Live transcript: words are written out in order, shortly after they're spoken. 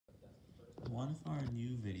One of our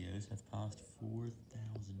new videos have passed 4,000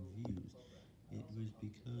 views. It was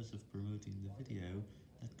because of promoting the video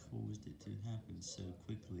that caused it to happen so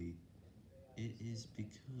quickly. It is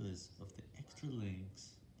because of the extra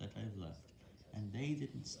links that I've left, and they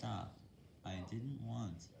didn't stop. I didn't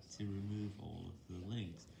want to remove all of the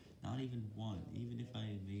links, not even one, even if I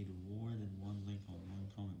made more than one link on one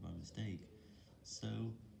comment by mistake. So,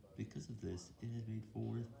 because of this, it has made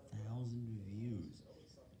 4,000 views.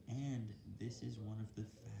 And this is one of the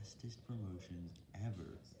fastest promotions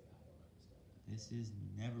ever. This has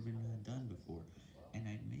never been done before, and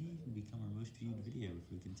it may even become our most viewed video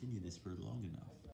if we continue this for long enough.